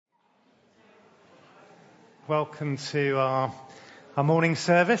Welcome to our morning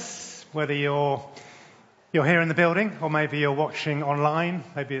service. Whether you're here in the building, or maybe you're watching online,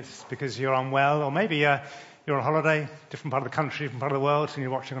 maybe it's because you're unwell, or maybe you're on holiday, different part of the country, different part of the world, and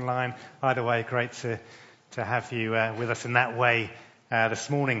you're watching online. Either way, great to have you with us in that way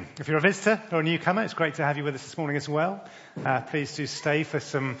this morning. If you're a visitor or a newcomer, it's great to have you with us this morning as well. Please do stay for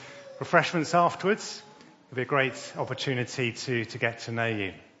some refreshments afterwards. It'll be a great opportunity to get to know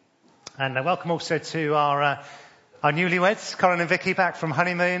you. And welcome also to our newlyweds, Colin and Vicky, back from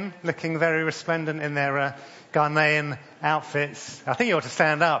honeymoon, looking very resplendent in their Ghanaian outfits. I think you ought to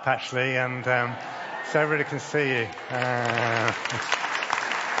stand up, actually, and so everybody can see you.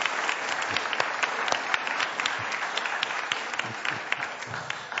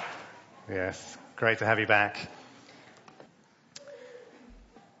 Yes, great to have you back.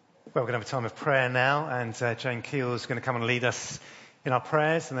 Well, we're going to have a time of prayer now, and Jane Keel is going to come and lead us in our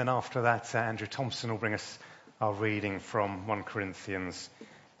prayers, and then after that, Andrew Thompson will bring us our reading from 1 Corinthians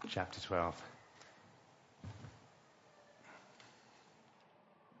chapter 12.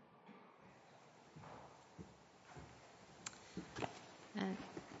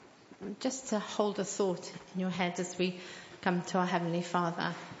 Just to hold a thought in your head as we come to our Heavenly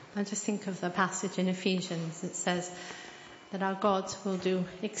Father, and just think of the passage in Ephesians that says that our God will do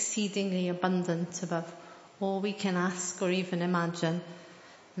exceedingly abundant above all we can ask or even imagine.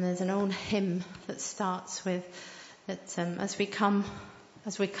 And there's an old hymn that starts with that as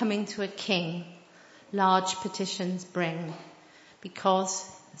we're coming to a king, large petitions bring, because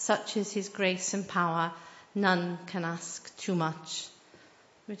such is his grace and power, none can ask too much.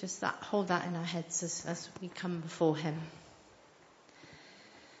 We just hold that in our heads as we come before him.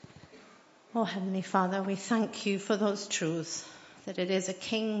 Oh, Heavenly Father, we thank you for those truths, that it is a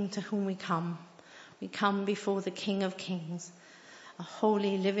king to whom we come. We come before the King of Kings, a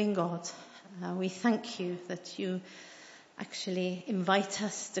holy living God. We thank you that you actually invite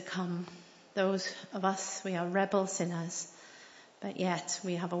us to come. Those of us, we are rebel sinners, but yet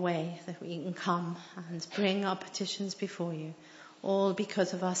we have a way that we can come and bring our petitions before you, all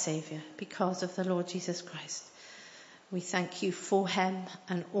because of our Saviour, because of the Lord Jesus Christ. We thank you for him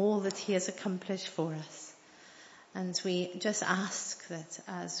and all that he has accomplished for us. And we just ask that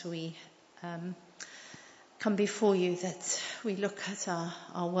as we come before you, that we look at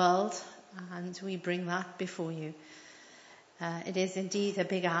our world and we bring that before you. It is indeed a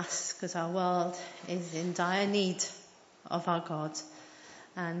big ask, because our world is in dire need of our God.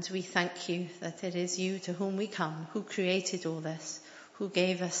 And we thank you that it is you to whom we come, who created all this, who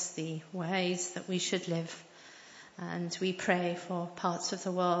gave us the ways that we should live. And we pray for parts of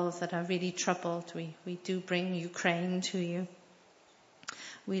the world that are really troubled. We do bring Ukraine to you.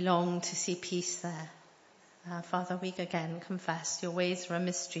 We long to see peace there. Father, we again confess your ways are a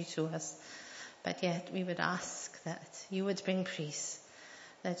mystery to us, but yet we would ask that you would bring peace,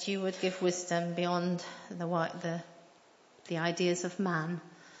 that you would give wisdom beyond the ideas of man.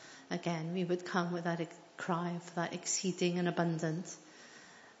 Again, we would come with that cry for that exceeding and abundant.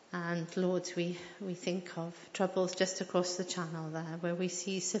 And Lord, we think of troubles just across the channel there, where we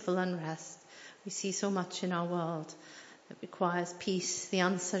see civil unrest. We see so much in our world that requires peace. The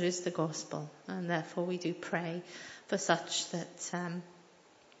answer is the gospel, and therefore we do pray for such that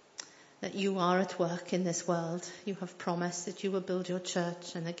you are at work in this world. You have promised that you will build your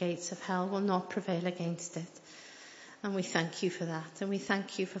church, and the gates of hell will not prevail against it. And we thank you for that, and we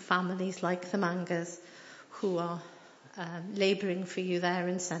thank you for families like the Mangas who are labouring for you there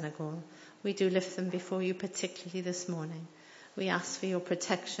in Senegal. We do lift them before you, particularly this morning. We ask for your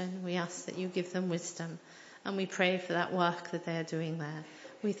protection. We ask that you give them wisdom. And we pray for that work that they're doing there.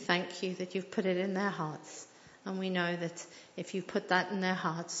 We thank you that you've put it in their hearts. And we know that if you put that in their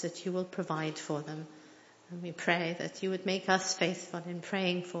hearts, that you will provide for them. And we pray that you would make us faithful in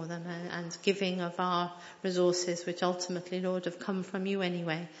praying for them and giving of our resources, which ultimately, Lord, have come from you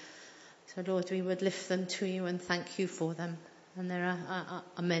anyway. So, Lord, we would lift them to you and thank you for them. And there are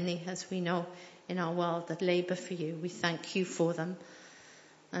many, as we know, in our world that labour for you. We thank you for them.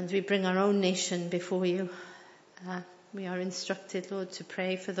 And we bring our own nation before you. We are instructed, Lord, to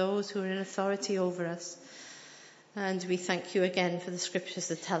pray for those who are in authority over us. And we thank you again for the scriptures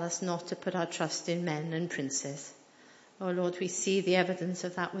that tell us not to put our trust in men and princes. Oh, Lord, we see the evidence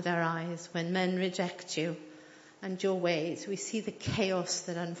of that with our eyes. When men reject you and your ways, we see the chaos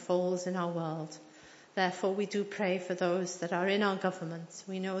that unfolds in our world. Therefore, we do pray for those that are in our governments.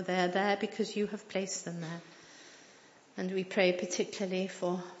 We know they're there because you have placed them there. And we pray particularly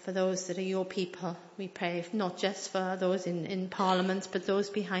for those that are your people. We pray not just for those in Parliament, but those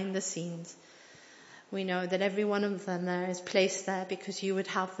behind the scenes. We know that every one of them there is placed there because you would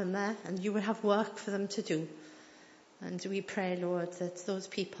have them there and you would have work for them to do. And we pray, Lord, that those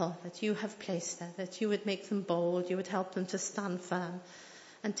people that you have placed there, that you would make them bold, you would help them to stand firm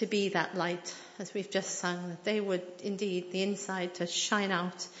and to be that light, as we've just sung, that they would indeed, the inside, to shine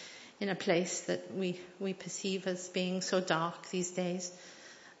out in a place that we perceive as being so dark these days.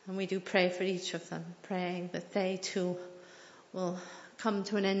 And we do pray for each of them, praying that they too will come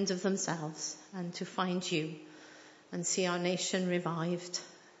to an end of themselves and to find you and see our nation revived.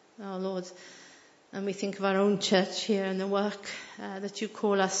 Oh Lord, and we think of our own church here and the work that you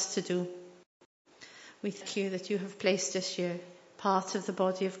call us to do. We thank you that you have placed us here, part of the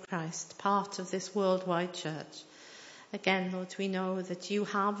body of Christ, part of this worldwide church. Again, Lord, we know that you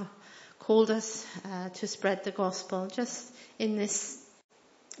have called us to spread the gospel just in this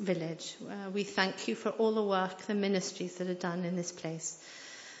village. We thank you for all the work, the ministries that are done in this place.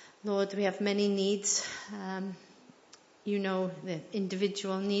 Lord, we have many needs. You know the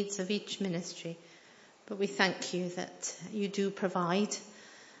individual needs of each ministry. But we thank you that you do provide.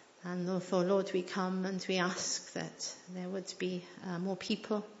 And therefore, Lord, we come and we ask that there would be more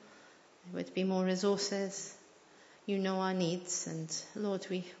people, there would be more resources. You know our needs. And Lord,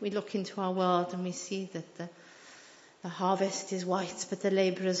 we look into our world and we see that the harvest is white, but the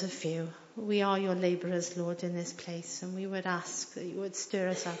labourers are few. We are your labourers, Lord, in this place. And we would ask that you would stir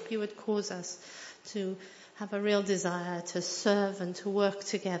us up. You would cause us to have a real desire to serve and to work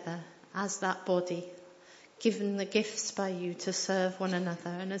together as that body, given the gifts by you to serve one another.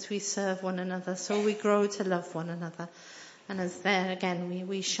 And as we serve one another, so we grow to love one another. And as there again,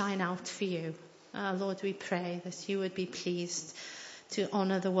 we shine out for you. Lord, we pray that you would be pleased to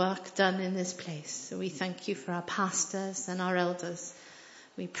honour the work done in this place. So we thank you for our pastors and our elders.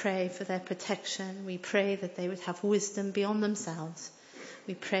 We pray for their protection. We pray that they would have wisdom beyond themselves.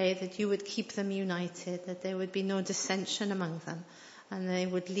 We pray that you would keep them united, that there would be no dissension among them. And they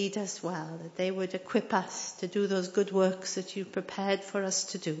would lead us well, that they would equip us to do those good works that you prepared for us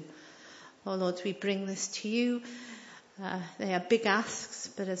to do. Oh Lord, we bring this to you. They are big asks,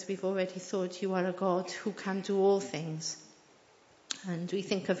 but as we've already thought, you are a God who can do all things. And we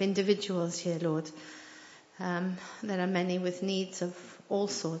think of individuals here, Lord. There are many with needs of all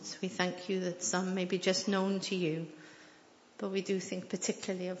sorts. We thank you that some may be just known to you. But we do think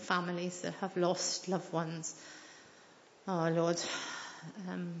particularly of families that have lost loved ones. Oh Lord,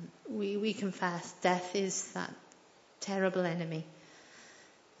 we confess death is that terrible enemy.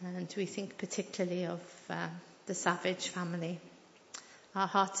 And we think particularly of the Savage family. Our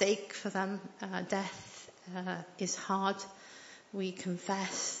hearts ache for them. Death is hard. We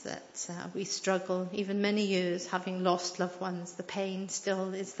confess that we struggle, even many years having lost loved ones. The pain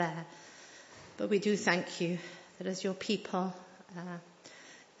still is there. But we do thank you that as your people,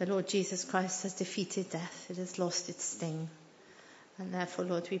 the Lord Jesus Christ has defeated death. It has lost its sting. And therefore,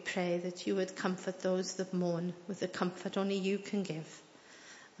 Lord, we pray that you would comfort those that mourn with the comfort only you can give.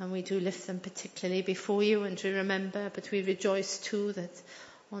 And we do lift them particularly before you and to remember, but we rejoice too that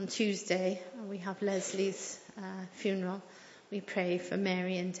on Tuesday we have Leslie's funeral. We pray for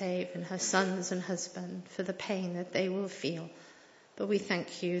Mary and Dave and her sons and husband for the pain that they will feel. But we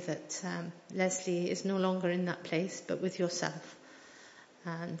thank you that Leslie is no longer in that place, but with yourself.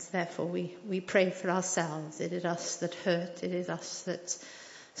 And therefore we pray for ourselves. It is us that hurt. It is us that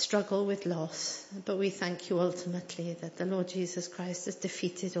struggle with loss. But we thank you ultimately that the Lord Jesus Christ has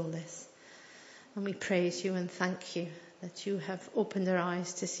defeated all this. And we praise you and thank you that you have opened our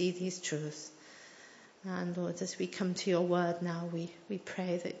eyes to see these truths. And Lord, as we come to your word now, we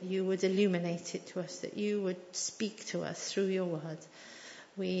pray that you would illuminate it to us, that you would speak to us through your word.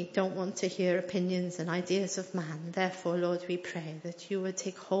 We don't want to hear opinions and ideas of man. Therefore, Lord, we pray that you would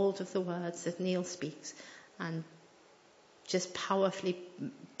take hold of the words that Neil speaks and just powerfully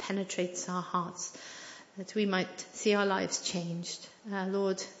penetrates our hearts, that we might see our lives changed.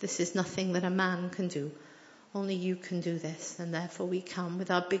 Lord, this is nothing that a man can do. Only you can do this, and therefore we come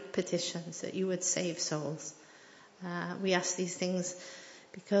with our big petitions that you would save souls. We ask these things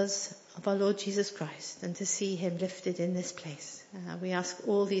because of our Lord Jesus Christ and to see him lifted in this place. We ask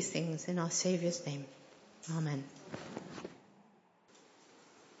all these things in our Saviour's name. Amen.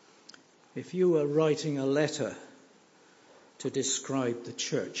 If you were writing a letter to describe the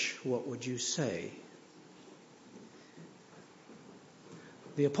church, what would you say?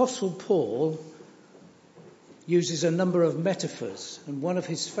 The Apostle Paul uses a number of metaphors, and one of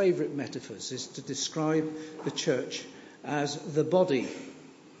his favourite metaphors is to describe the church as the body.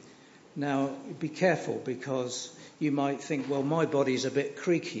 Now, be careful, because you might think, well, my body's a bit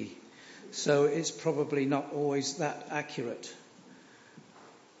creaky, so it's probably not always that accurate.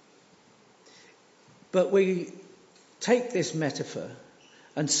 But we take this metaphor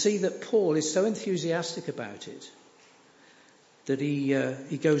and see that Paul is so enthusiastic about it that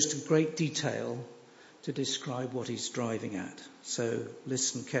he goes to great detail to describe what he's driving at. So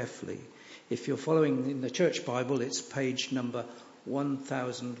listen carefully. If you're following in the church Bible, it's page number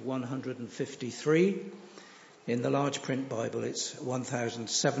 1153. In the large print Bible, it's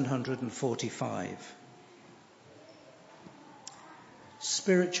 1745.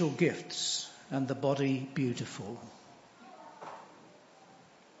 Spiritual gifts and the body beautiful.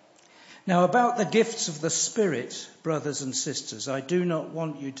 Now, about the gifts of the Spirit, brothers and sisters, I do not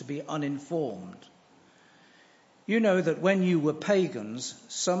want you to be uninformed. You know that when you were pagans,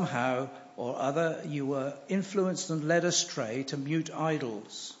 somehow or other you were influenced and led astray to mute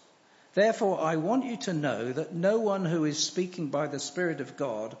idols. Therefore, I want you to know that no one who is speaking by the Spirit of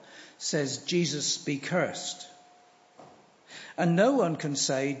God says, Jesus be cursed. And no one can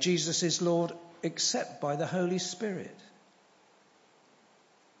say Jesus is Lord except by the Holy Spirit.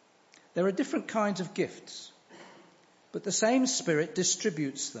 There are different kinds of gifts, but the same Spirit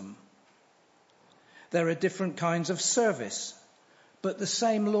distributes them. There are different kinds of service, but the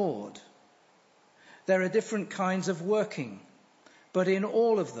same Lord. There are different kinds of working, but in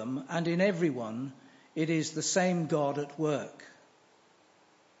all of them and in everyone, it is the same God at work.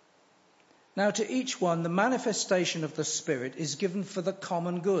 Now to each one, the manifestation of the Spirit is given for the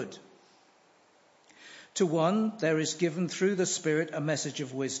common good. To one, there is given through the Spirit a message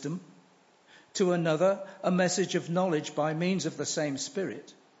of wisdom. To another, a message of knowledge by means of the same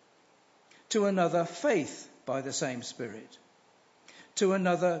Spirit. To another, faith by the same Spirit. To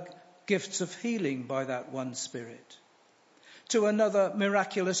another, gifts of healing by that one Spirit. To another,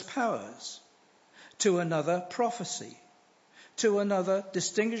 miraculous powers. To another, prophecy. To another,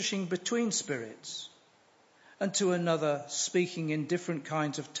 distinguishing between spirits. And to another, speaking in different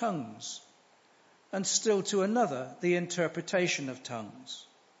kinds of tongues. And still to another, the interpretation of tongues.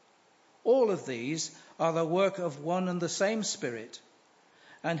 All of these are the work of one and the same Spirit,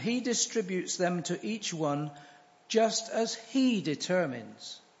 and he distributes them to each one just as he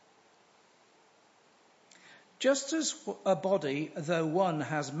determines. Just as a body, though one,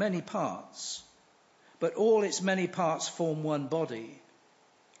 has many parts, but all its many parts form one body,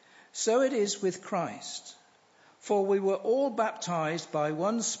 so it is with Christ. For we were all baptized by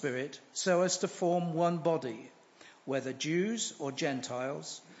one Spirit so as to form one body, whether Jews or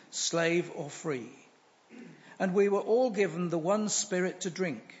Gentiles, slave or free. And we were all given the one Spirit to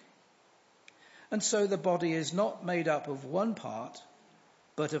drink. And so the body is not made up of one part,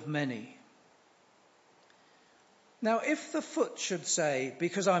 but of many. Now, if the foot should say,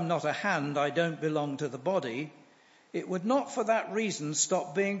 because I'm not a hand, I don't belong to the body, it would not for that reason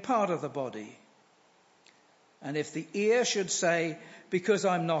stop being part of the body. And if the ear should say, because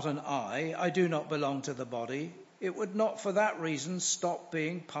I'm not an eye, I do not belong to the body, it would not for that reason stop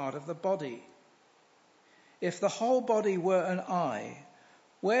being part of the body. If the whole body were an eye,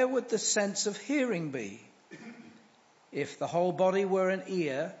 where would the sense of hearing be? If the whole body were an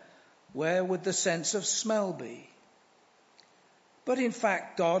ear, where would the sense of smell be? But in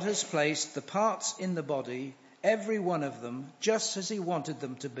fact, God has placed the parts in the body, every one of them, just as he wanted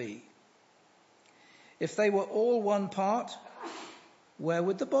them to be. If they were all one part, where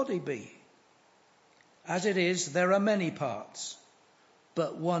would the body be? As it is, there are many parts,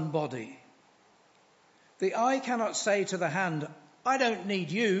 but one body. The eye cannot say to the hand, I don't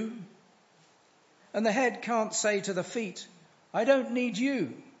need you. And the head can't say to the feet, I don't need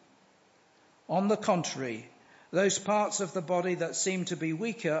you. On the contrary, those parts of the body that seem to be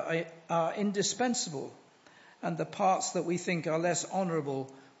weaker are indispensable, and the parts that we think are less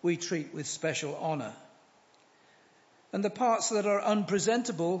honourable we treat with special honour. And the parts that are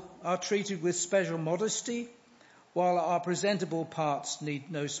unpresentable are treated with special modesty, while our presentable parts need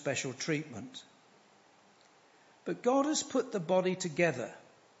no special treatment. But God has put the body together,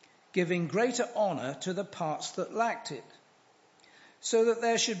 giving greater honour to the parts that lacked it, so that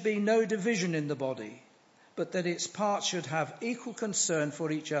there should be no division in the body, but that its parts should have equal concern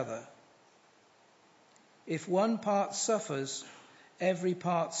for each other. If one part suffers, every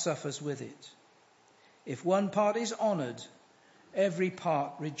part suffers with it. If one part is honoured, every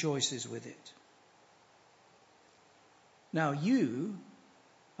part rejoices with it. Now you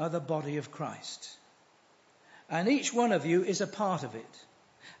are the body of Christ, and each one of you is a part of it.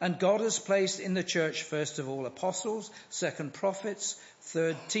 And God has placed in the church, first of all, apostles, second prophets,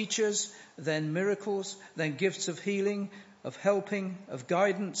 third teachers, then miracles, then gifts of healing, of helping, of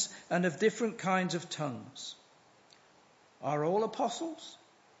guidance, and of different kinds of tongues. Are all apostles?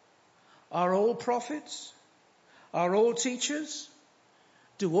 Are all prophets? Are all teachers?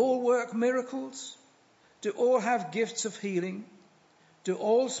 Do all work miracles? Do all have gifts of healing? Do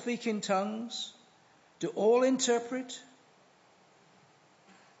all speak in tongues? Do all interpret?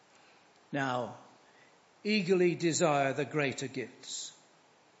 Now, eagerly desire the greater gifts.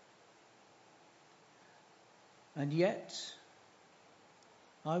 And yet,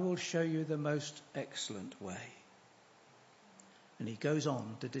 I will show you the most excellent way. And he goes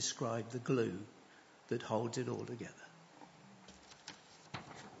on to describe the glue that holds it all together.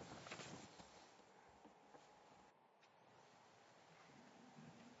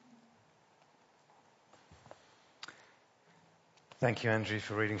 Thank you, Andrew,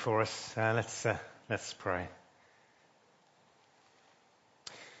 for reading for us. Let's pray.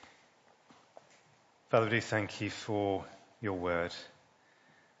 Father, we do thank you for your word.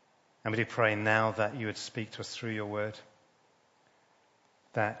 And we do pray now that you would speak to us through your word,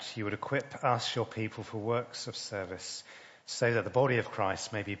 that you would equip us, your people, for works of service, so that the body of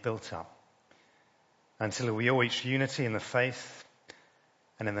Christ may be built up until we all reach unity in the faith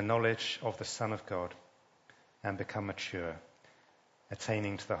and in the knowledge of the Son of God and become mature,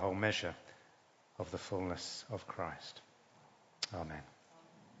 attaining to the whole measure of the fullness of Christ. Amen.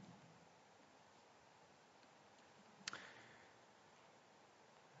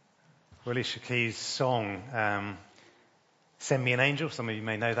 Alicia Keys' song, Send Me an Angel, some of you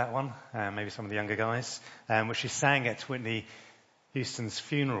may know that one, maybe some of the younger guys, which she sang at Whitney Houston's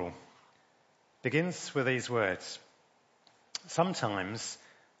funeral, begins with these words: "Sometimes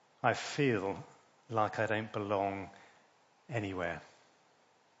I feel like I don't belong anywhere."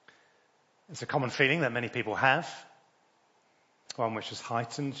 It's a common feeling that many people have, one which was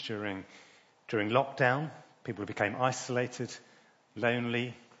heightened during lockdown. People became isolated,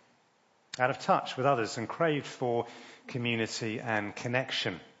 lonely, out of touch with others, and craved for community and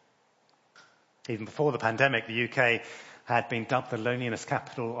connection. Even before the pandemic, the UK had been dubbed the loneliness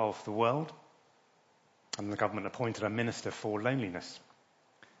capital of the world, and the government appointed a minister for loneliness.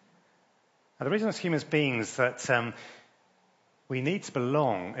 Now, the reason as human beings that we need to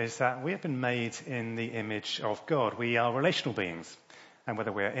belong is that we have been made in the image of God. We are relational beings, and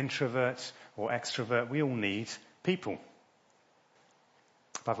whether we're introvert or extrovert, we all need people.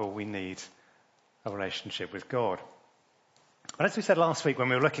 Above all, we need a relationship with God. But as we said last week when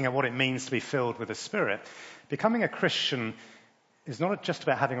we were looking at what it means to be filled with the Spirit, becoming a Christian is not just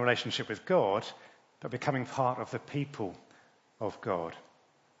about having a relationship with God, but becoming part of the people of God.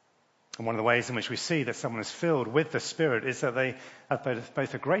 And one of the ways in which we see that someone is filled with the Spirit is that they have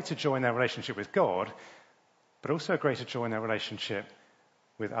both a greater joy in their relationship with God, but also a greater joy in their relationship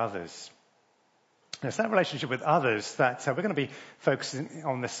with others. And it's that relationship with others that we're going to be focusing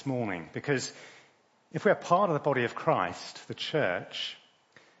on this morning, because if we are part of the body of Christ, the church,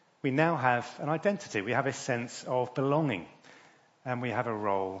 we now have an identity. We have a sense of belonging, and we have a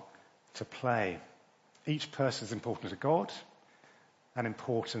role to play. Each person is important to God and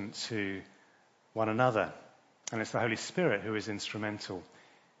important to one another. And it's the Holy Spirit who is instrumental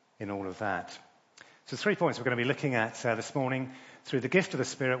in all of that. So 3 points we're going to be looking at this morning. Through the gift of the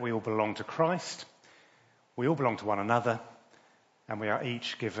Spirit, we all belong to Christ. We all belong to one another. And we are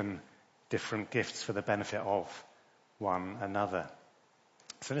each given different gifts for the benefit of one another.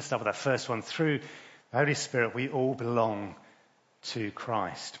 So let's start with that first one. Through the Holy Spirit, we all belong to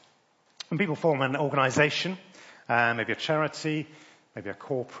Christ. When people form an organisation, maybe a charity, maybe a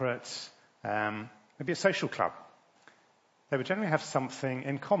corporate, maybe a social club, they would generally have something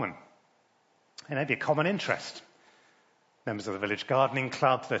in common. It may be a common interest. Members of the village gardening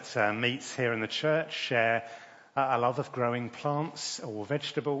club that meets here in the church share a love of growing plants or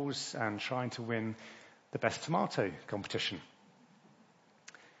vegetables and trying to win the best tomato competition.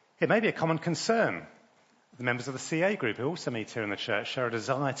 It may be a common concern. The members of the CA group who also meet here in the church share a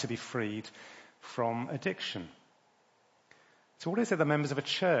desire to be freed from addiction. So what is it the members of a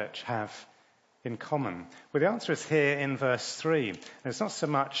church have in common? Well, the answer is here in verse 3. And it's not so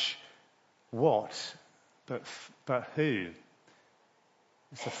much what, but who.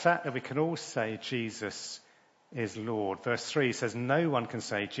 It's the fact that we can all say Jesus is Lord. Verse 3 says, no one can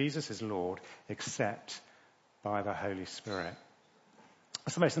say Jesus is Lord except by the Holy Spirit.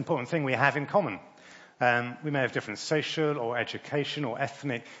 That's the most important thing we have in common. We may have different social or education or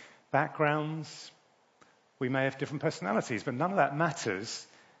ethnic backgrounds. We may have different personalities, but none of that matters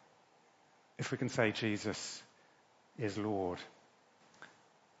if we can say Jesus is Lord.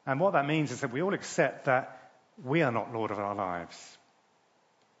 And what that means is that we all accept that we are not Lord of our lives.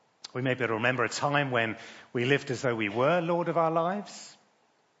 We may be able to remember a time when we lived as though we were Lord of our lives.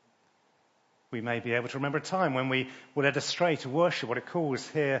 We may be able to remember a time when we were led astray to worship what it calls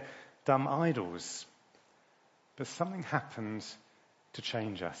here dumb idols. But something happened to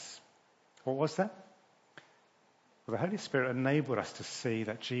change us. What was that? Well, the Holy Spirit enabled us to see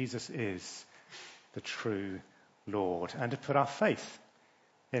that Jesus is the true Lord and to put our faith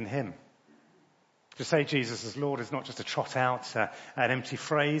in him. To say Jesus is Lord is not just to trot out an empty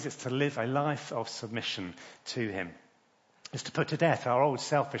phrase, it's to live a life of submission to him. It's to put to death our old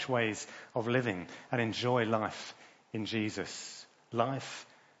selfish ways of living and enjoy life in Jesus. Life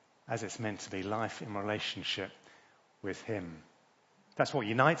as it's meant to be, life in relationship with him. That's what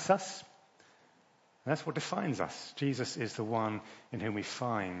unites us. And that's what defines us. Jesus is the one in whom we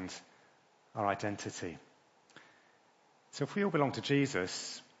find our identity. So if we all belong to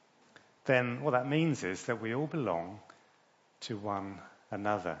Jesus, then what that means is that we all belong to one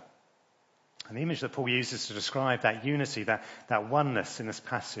another. And the image that Paul uses to describe that unity, that oneness in this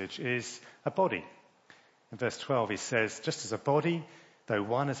passage is a body. In verse 12 he says, just as a body, though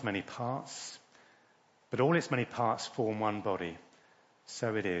one has many parts, but all its many parts form one body,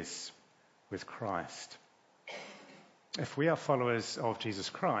 so it is with Christ. If we are followers of Jesus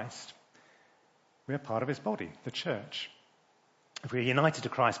Christ, we are part of his body, the church. If we are united to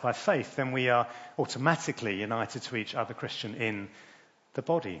Christ by faith, then we are automatically united to each other Christian in the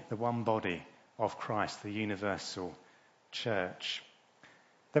body, the one body of Christ, the universal church.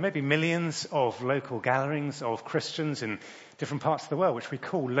 There may be millions of local gatherings of Christians in different parts of the world, which we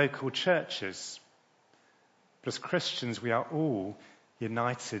call local churches. But as Christians, we are all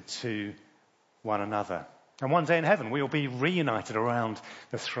united to one another. And one day in heaven, we will be reunited around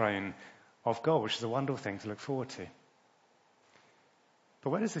the throne of God, which is a wonderful thing to look forward to. But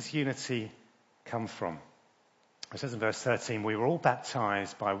where does this unity come from? It says in verse 13, we were all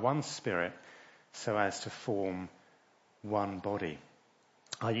baptized by one Spirit so as to form one body.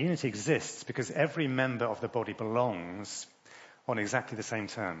 Our unity exists because every member of the body belongs on exactly the same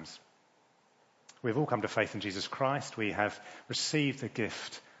terms. We've all come to faith in Jesus Christ. We have received the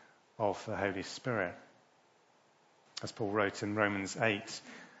gift of the Holy Spirit. As Paul wrote in Romans 8,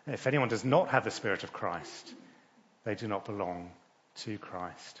 if anyone does not have the Spirit of Christ, they do not belong to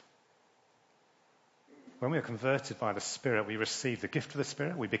Christ. When we are converted by the Spirit, we receive the gift of the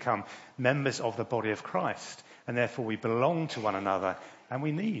Spirit. We become members of the body of Christ, and therefore we belong to one another, and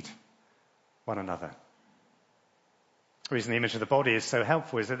we need one another. The reason the image of the body is so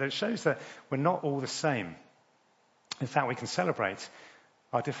helpful is that it shows that we're not all the same. In fact, we can celebrate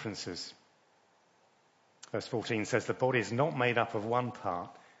our differences. Verse 14 says the body is not made up of one part,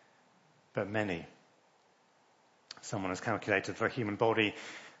 but many. Someone has calculated that the human body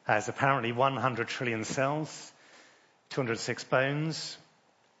has apparently 100 trillion cells, 206 bones,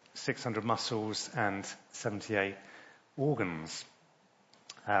 600 muscles, and 78 organs.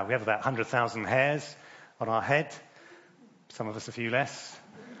 We have about 100,000 hairs on our head, some of us a few less,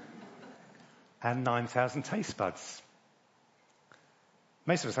 and 9,000 taste buds.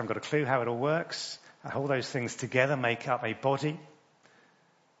 Most of us haven't got a clue how it all works. All those things together make up a body.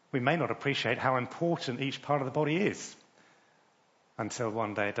 We may not appreciate how important each part of the body is until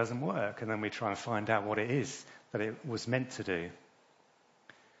one day it doesn't work, and then we try and find out what it is that it was meant to do.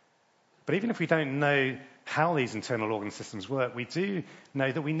 But even if we don't know how these internal organ systems work, we do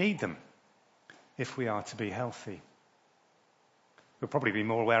know that we need them if we are to be healthy. We'll probably be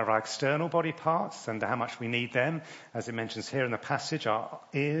more aware of our external body parts and how much we need them, as it mentions here in the passage, our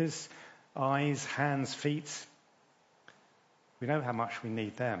ears, eyes, hands, feet. We know how much we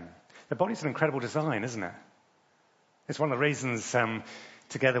need them. The body's an incredible design, isn't it? It's one of the reasons,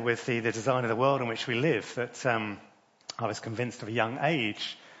 together with the design of the world in which we live, that I was convinced at a young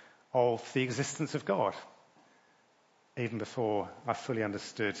age of the existence of God, even before I fully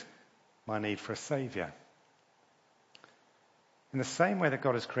understood my need for a saviour. In the same way that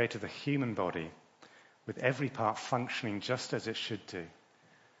God has created the human body with every part functioning just as it should do,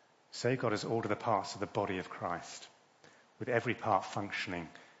 so God has ordered the parts of the body of Christ with every part functioning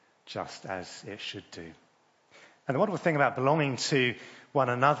just as it should do. And the wonderful thing about belonging to one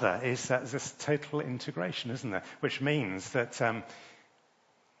another is that there's this total integration, isn't there? Which means that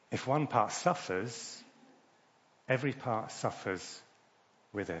if one part suffers, every part suffers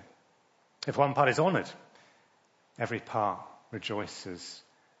with it. If one part is honoured, every part rejoices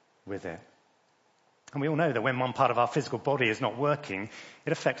with it. And we all know that when one part of our physical body is not working,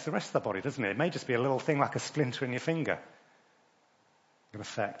 it affects the rest of the body, doesn't it? It may just be a little thing like a splinter in your finger. It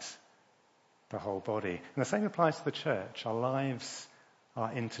affects the whole body. And the same applies to the church. Our lives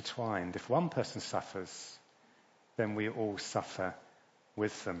are intertwined. If one person suffers, then we all suffer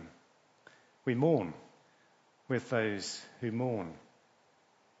with them. We mourn with those who mourn.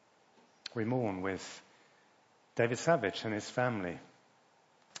 We mourn with David Savage and his family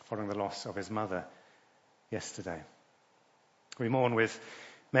following the loss of his mother yesterday. We mourn with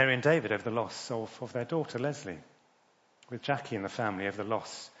Mary and David over the loss of their daughter Leslie with Jackie and the family over the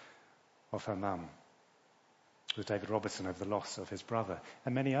loss of her mum, with David Robertson over the loss of his brother,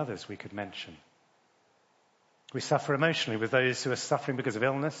 and many others we could mention. We suffer emotionally with those who are suffering because of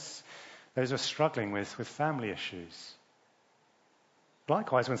illness, those who are struggling with family issues.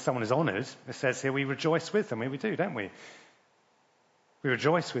 Likewise, when someone is honoured, it says here, we rejoice with them. We do, don't we? We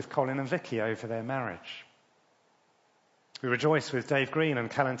rejoice with Colin and Vicky over their marriage. We rejoice with Dave Green and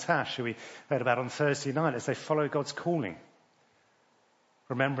Callan Tash, who we heard about on Thursday night, as they follow God's calling,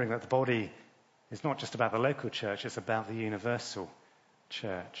 remembering that the body is not just about the local church, it's about the universal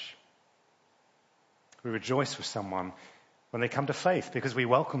church. We rejoice with someone when they come to faith because we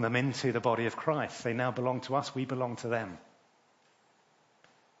welcome them into the body of Christ. They now belong to us, we belong to them.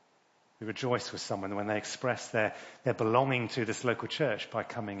 We rejoice with someone when they express their belonging to this local church by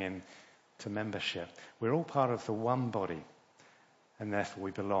coming in to membership. We're all part of the one body, and therefore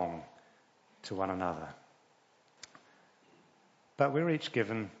we belong to one another. But we're each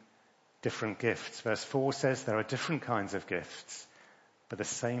given different gifts. Verse 4 says there are different kinds of gifts, but the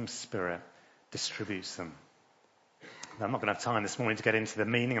same Spirit distributes them. Now, I'm not going to have time this morning to get into the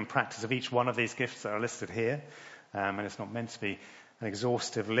meaning and practice of each one of these gifts that are listed here, and it's not meant to be an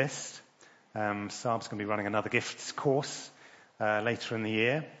exhaustive list. Saab's going to be running another gifts course later in the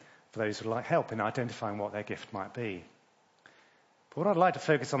year for those who would like help in identifying what their gift might be. But what I'd like to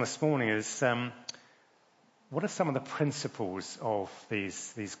focus on this morning is what are some of the principles of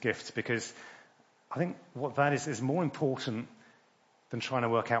these gifts? Because I think what that is more important than trying to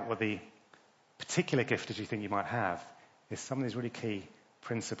work out what the particular gift that you think you might have is some of these really key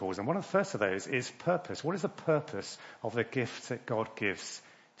principles. And one of the first of those is purpose. What is the purpose of the gifts that God gives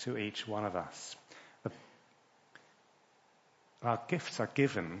to each one of us? Our gifts are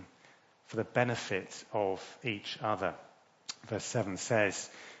given for the benefit of each other. Verse 7 says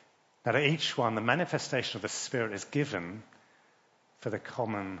that at each one the manifestation of the Spirit is given for the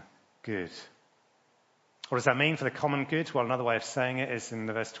common good. What does that mean, for the common good? Well, another way of saying it is in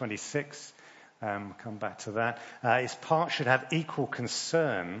verse 26. We'll come back to that. Its parts should have equal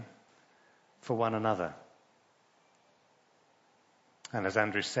concern for one another. And as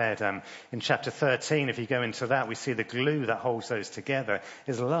Andrew said, in chapter 13, if you go into that, we see the glue that holds those together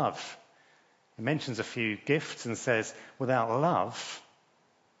is love. It mentions a few gifts and says, without love,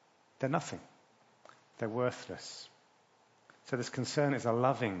 they're nothing. They're worthless. So this concern is a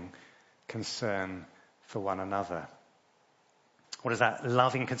loving concern for one another. What does that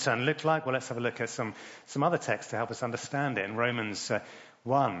loving concern look like? Well, let's have a look at some other texts to help us understand it. In Romans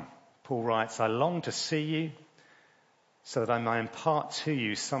 1, Paul writes, I long to see you so that I may impart to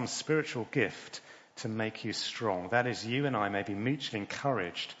you some spiritual gift to make you strong. That is, you and I may be mutually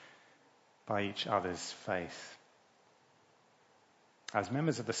encouraged by each other's faith. As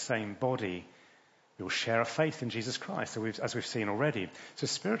members of the same body, we will share a faith in Jesus Christ, as we've seen already. So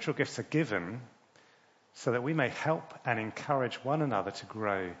spiritual gifts are given so that we may help and encourage one another to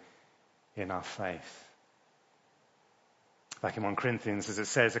grow in our faith. Back in 1 Corinthians, as it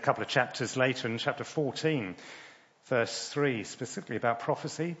says a couple of chapters later, in chapter 14, verse 3, specifically about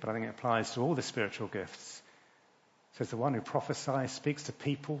prophecy, but I think it applies to all the spiritual gifts. It says the one who prophesies speaks to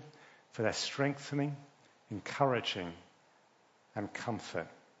people for their strengthening, encouraging, and comfort.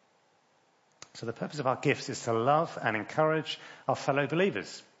 So the purpose of our gifts is to love and encourage our fellow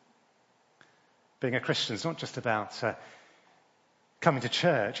believers. Being a Christian is not just about coming to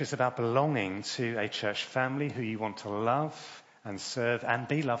church, it's about belonging to a church family who you want to love and serve and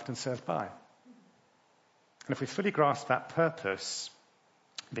be loved and served by. And if we fully grasp that purpose,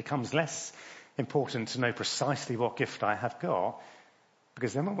 it becomes less important to know precisely what gift I have got,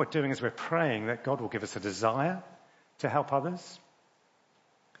 because then what we're doing is we're praying that God will give us a desire to help others.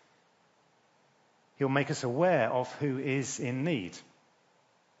 He'll make us aware of who is in need.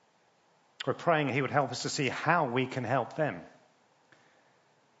 We're praying he would help us to see how we can help them.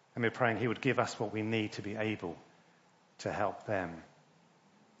 And we're praying he would give us what we need to be able to help them.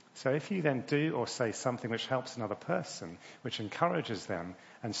 So if you then do or say something which helps another person, which encourages them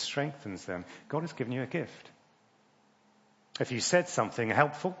and strengthens them, God has given you a gift. If you said something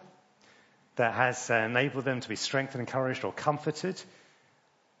helpful that has enabled them to be strengthened, encouraged, or comforted,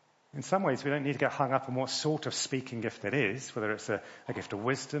 in some ways, we don't need to get hung up on what sort of speaking gift it is, whether it's a gift of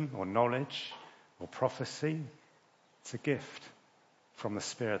wisdom or knowledge or prophecy. It's a gift from the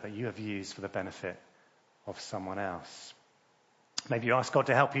Spirit that you have used for the benefit of someone else. Maybe you ask God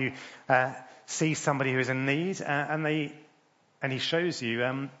to help you see somebody who is in need, and he shows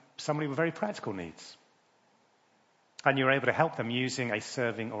you somebody with very practical needs. And you're able to help them using a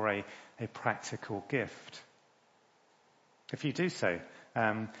serving or a practical gift. If you do so,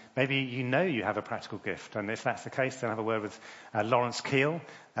 Maybe you know you have a practical gift, and if that's the case, then have a word with Lawrence Keel,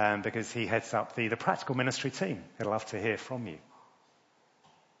 because he heads up the practical ministry team. He'd love to hear from you.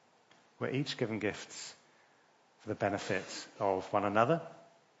 We're each given gifts for the benefit of one another,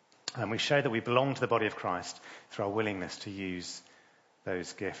 and we show that we belong to the body of Christ through our willingness to use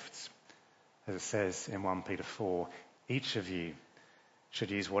those gifts. As it says in 1 Peter 4, each of you should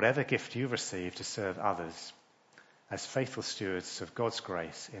use whatever gift you've received to serve others as faithful stewards of God's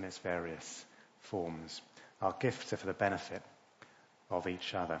grace in its various forms. Our gifts are for the benefit of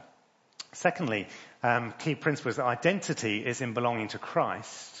each other. Secondly, key principle is that identity is in belonging to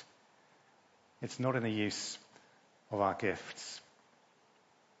Christ. It's not in the use of our gifts.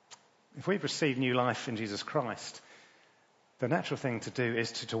 If we've received new life in Jesus Christ, the natural thing to do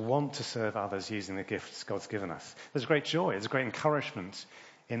is to want to serve others using the gifts God's given us. There's great joy, there's great encouragement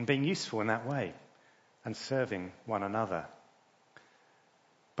in being useful in that way and serving one another.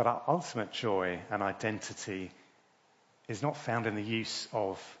 But our ultimate joy and identity is not found in the use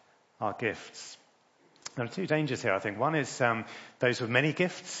of our gifts. There are two dangers here, I think. One is those with many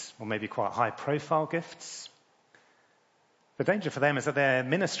gifts, or maybe quite high-profile gifts. The danger for them is that their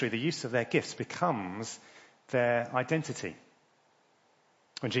ministry, the use of their gifts, becomes their identity.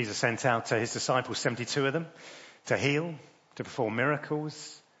 When Jesus sent out his disciples, 72 of them, to heal, to perform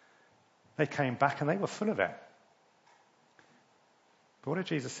miracles, they came back and they were full of it. But what did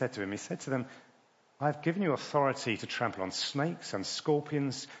Jesus say to him? He said to them, I've given you authority to trample on snakes and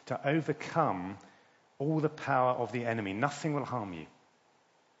scorpions, to overcome all the power of the enemy. Nothing will harm you.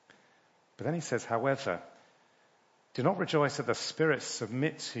 But then he says, however, do not rejoice that the spirits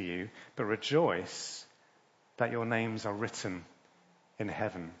submit to you, but rejoice that your names are written in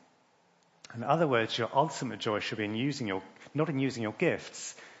heaven. In other words, your ultimate joy should be in not in using your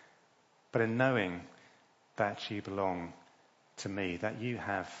gifts, but in knowing that you belong to me, that you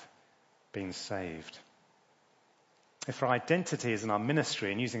have been saved. If our identity is in our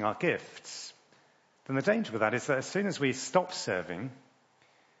ministry and using our gifts, then the danger with that is that as soon as we stop serving,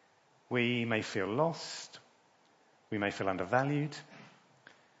 we may feel lost, we may feel undervalued,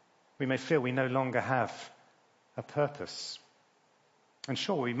 we may feel we no longer have a purpose. And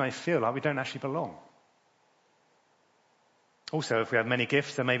sure, we may feel like we don't actually belong. Also, if we have many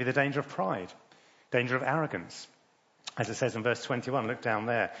gifts, there may be the danger of pride, danger of arrogance. As it says in verse 21, look down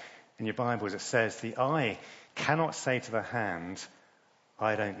there in your Bibles, it says, the eye cannot say to the hand,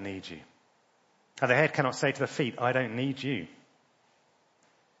 I don't need you. And the head cannot say to the feet, I don't need you.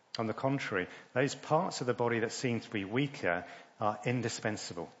 On the contrary, those parts of the body that seem to be weaker are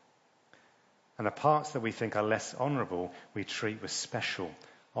indispensable. And the parts that we think are less honourable, we treat with special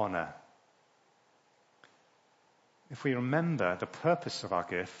honour. If we remember the purpose of our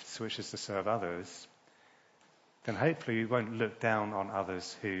gifts, which is to serve others, then hopefully we won't look down on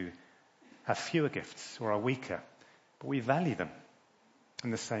others who have fewer gifts or are weaker, but we value them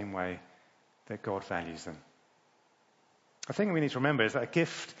in the same way that God values them. The thing we need to remember is that a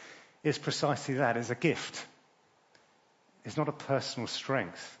gift is precisely that, it's a gift. It's not a personal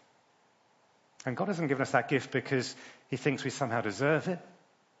strength. And God hasn't given us that gift because he thinks we somehow deserve it.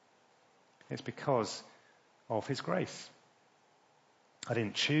 It's because of his grace. I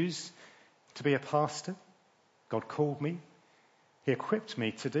didn't choose to be a pastor. God called me. He equipped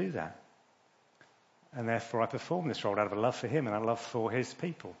me to do that. And therefore I perform this role out of a love for him and a love for his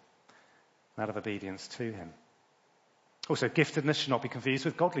people, out of obedience to him. Also, giftedness should not be confused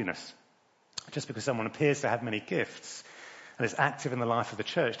with godliness. Just because someone appears to have many gifts and is active in the life of the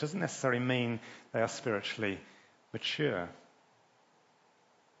church doesn't necessarily mean they are spiritually mature.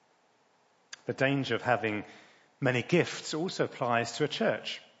 The danger of having many gifts also applies to a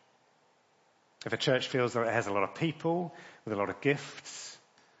church. If a church feels that it has a lot of people with a lot of gifts,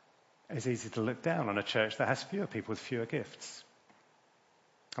 it's easy to look down on a church that has fewer people with fewer gifts.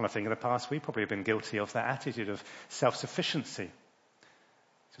 And I think in the past we probably have been guilty of that attitude of self-sufficiency.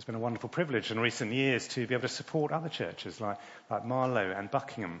 So it's been a wonderful privilege in recent years to be able to support other churches like Marlow and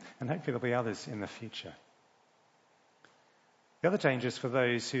Buckingham, and hopefully there'll be others in the future. The other danger is for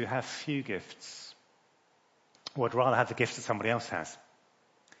those who have few gifts, or would rather have the gifts that somebody else has.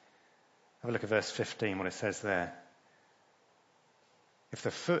 Have a look at verse 15, what it says there. If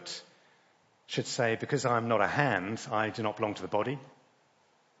the foot should say, because I am not a hand, I do not belong to the body,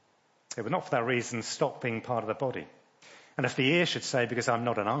 it would not for that reason stop being part of the body. And if the ear should say, because I'm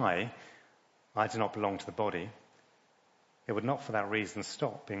not an eye, I do not belong to the body, it would not for that reason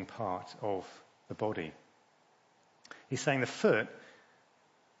stop being part of the body. He's saying the foot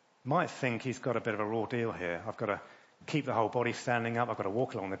might think he's got a bit of a raw deal here. I've got to keep the whole body standing up. I've got to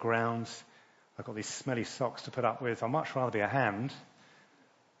walk along the ground. I've got these smelly socks to put up with. I'd much rather be a hand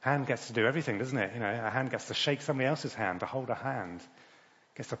Hand gets to do everything, doesn't it? A hand gets to shake somebody else's hand, to hold a hand,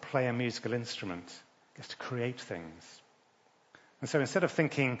 gets to play a musical instrument, gets to create things. And so instead of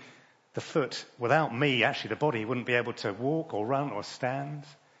thinking the foot, without me, actually the body wouldn't be able to walk or run or stand,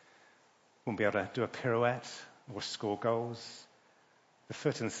 wouldn't be able to do a pirouette or score goals, the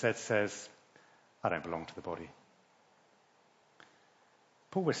foot instead says, I don't belong to the body.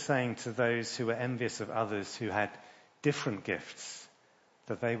 Paul was saying to those who were envious of others who had different gifts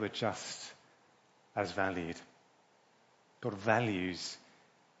that they were just as valued. God values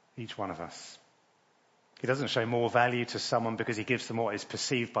each one of us. He doesn't show more value to someone because he gives them what is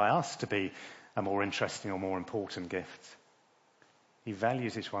perceived by us to be a more interesting or more important gift. He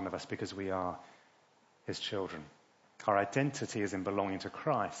values each one of us because we are his children. Our identity is in belonging to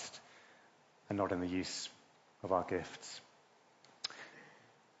Christ and not in the use of our gifts.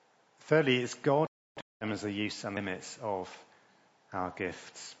 Thirdly, it's God who determines the use and limits of our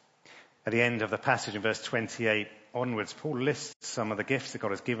gifts. At the end of the passage in verse 28 onwards, Paul lists some of the gifts that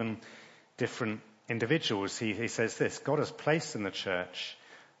God has given different individuals. He says this: God has placed in the church,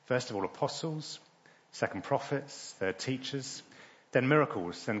 first of all, apostles, second, prophets, third, teachers, then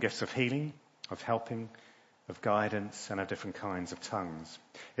miracles, then gifts of healing, of helping, of guidance, and of different kinds of tongues.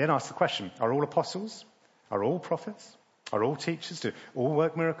 He then asks the question, are all apostles? Are all prophets? Are all teachers? Do all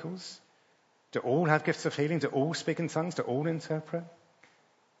work miracles? Do all have gifts of healing? Do all speak in tongues? Do all interpret?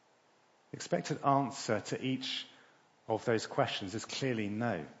 The expected answer to each of those questions is clearly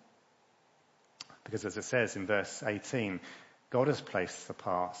no. Because as it says in verse 18, God has placed the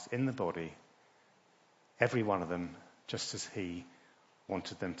parts in the body, every one of them, just as he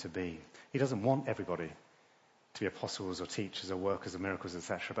wanted them to be. He doesn't want everybody to be apostles or teachers or workers of miracles,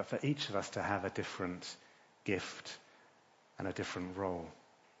 etc., but for each of us to have a different gift and a different role.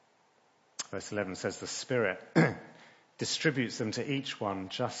 Verse 11 says the Spirit distributes them to each one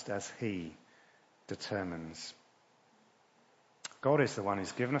just as he determines. God is the one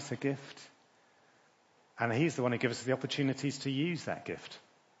who's given us a gift, and he's the one who gives us the opportunities to use that gift.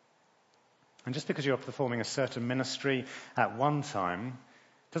 And just because you're performing a certain ministry at one time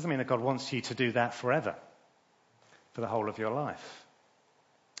doesn't mean that God wants you to do that forever, for the whole of your life.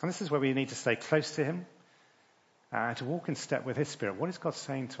 And this is where we need to stay close to him, to walk in step with his Spirit. What is God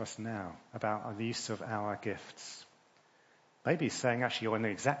saying to us now about the use of our gifts? Maybe he's saying, actually, you're in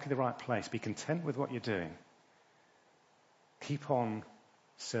exactly the right place. Be content with what you're doing. Keep on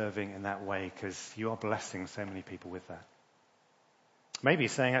serving in that way because you are blessing so many people with that. Maybe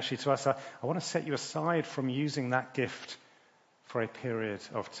he's saying actually to us, I want to set you aside from using that gift for a period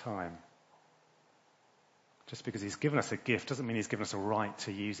of time. Just because he's given us a gift doesn't mean he's given us a right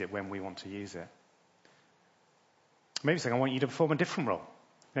to use it when we want to use it. Maybe he's saying, I want you to perform a different role.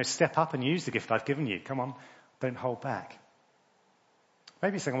 Step up and use the gift I've given you. Come on, don't hold back.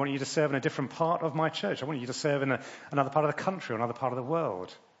 Maybe he's saying, I want you to serve in a different part of my church. I want you to serve in another part of the country or another part of the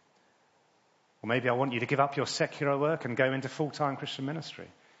world. Or maybe I want you to give up your secular work and go into full-time Christian ministry.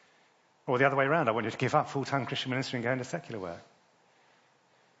 Or the other way around, I want you to give up full-time Christian ministry and go into secular work.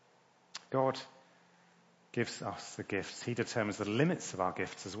 God gives us the gifts. He determines the limits of our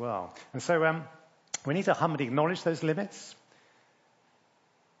gifts as well. And so we need to humbly acknowledge those limits.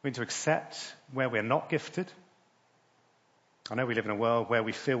 We need to accept where we're not gifted. I know we live in a world where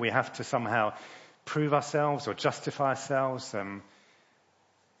we feel we have to somehow prove ourselves or justify ourselves,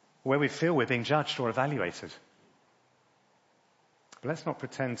 where we feel we're being judged or evaluated. But let's not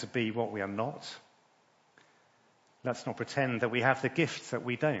pretend to be what we are not. Let's not pretend that we have the gifts that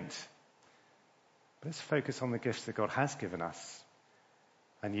we don't. But let's focus on the gifts that God has given us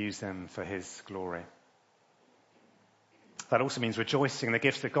and use them for his glory. That also means rejoicing in the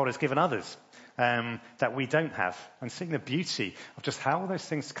gifts that God has given others that we don't have, and seeing the beauty of just how all those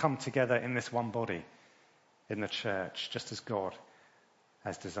things come together in this one body, in the church, just as God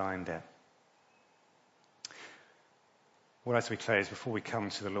has designed it. Well, as we close, before we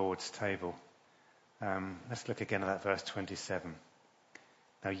come to the Lord's table, let's look again at that verse 27.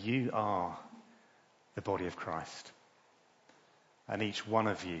 Now you are the body of Christ, and each one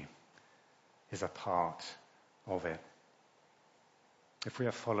of you is a part of it. If we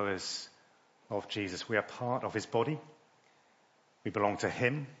are followers of Jesus, we are part of his body. We belong to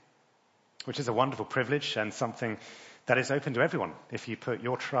him, which is a wonderful privilege and something that is open to everyone. If you put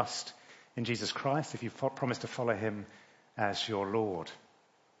your trust in Jesus Christ, if you promise to follow him as your Lord.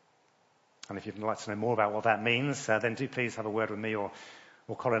 And if you'd like to know more about what that means, then do please have a word with me or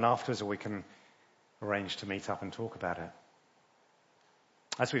Colin afterwards, or we can arrange to meet up and talk about it.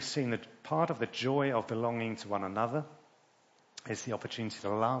 As we've seen, the part of the joy of belonging to one another is the opportunity to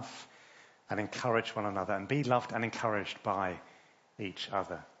love and encourage one another and be loved and encouraged by each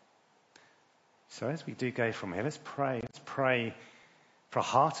other. So as we do go from here, let's pray. Let's pray for a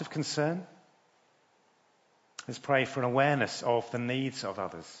heart of concern. Let's pray for an awareness of the needs of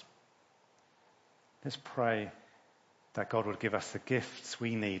others. Let's pray that God would give us the gifts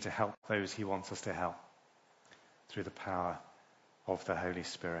we need to help those he wants us to help through the power of the Holy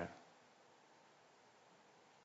Spirit.